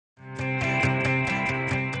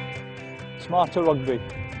Smarter rugby.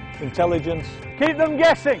 Intelligence. Keep them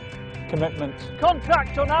guessing. Commitment.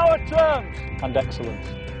 Contact on our terms. And excellence.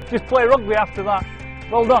 Just play rugby after that.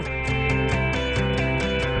 Well done.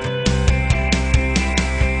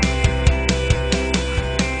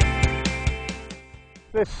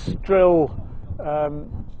 This drill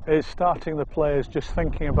is starting the players just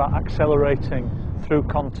thinking about accelerating through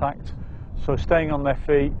contact, so staying on their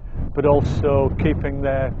feet but also keeping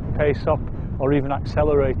their pace up or even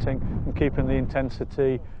accelerating and keeping the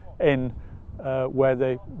intensity in where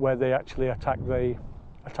they actually attack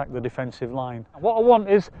the defensive line. What I want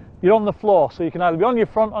is you're on the floor, so you can either be on your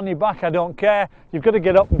front, on your back, I don't care, you've got to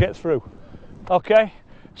get up and get through. Okay,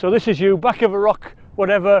 so this is you, back of a rock,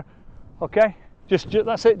 whatever. Okay, just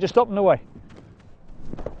that's it, just up and away.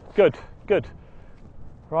 Good, good.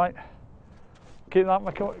 Right, keep that,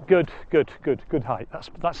 good height,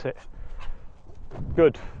 that's it.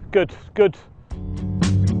 Good.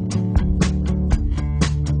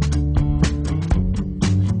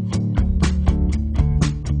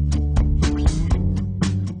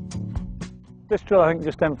 This drill, I think,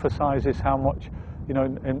 just emphasises how much, you know,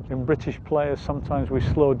 in British players sometimes we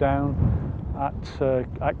slow down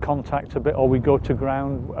at contact a bit, or we go to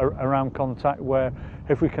ground around contact, where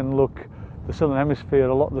if we can look, the Southern Hemisphere,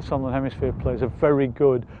 a lot of the Southern Hemisphere players are very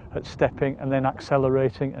good at stepping and then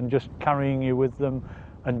accelerating and just carrying you with them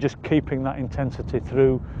and just keeping that intensity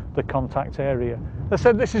through the contact area. I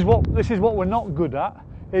said this is what we're not good at,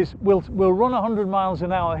 is we'll run 100 miles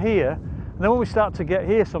an hour here, and then when we start to get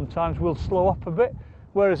here sometimes we'll slow up a bit.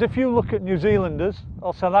 Whereas if you look at New Zealanders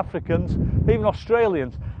or South Africans, even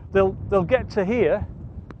Australians, they'll get to here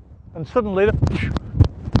and suddenly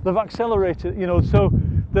they've accelerated, you know, so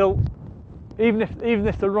they'll even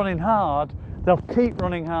if they're running hard, they'll keep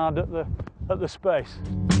running hard at the space.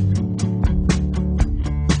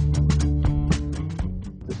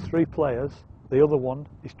 There's 3 players, the other one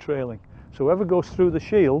is trailing. So whoever goes through the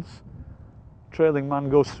shields, trailing man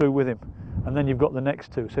goes through with him. And then you've got the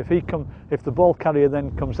next 2. So if the ball carrier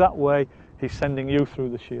then comes that way, he's sending you through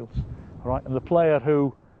the shields. All right, and the player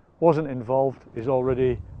who wasn't involved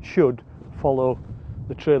should follow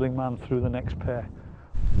the trailing man through the next pair.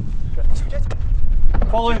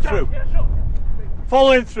 Following through.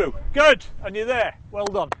 Following through. Good. And you're there. Well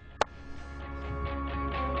done.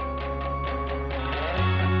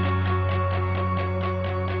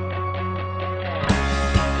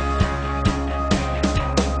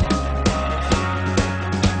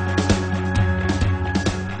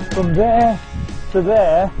 From there to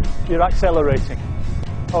there, you're accelerating.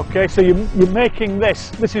 Okay, so you're making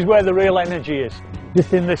this is where the real energy is,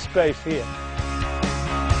 just in this space here.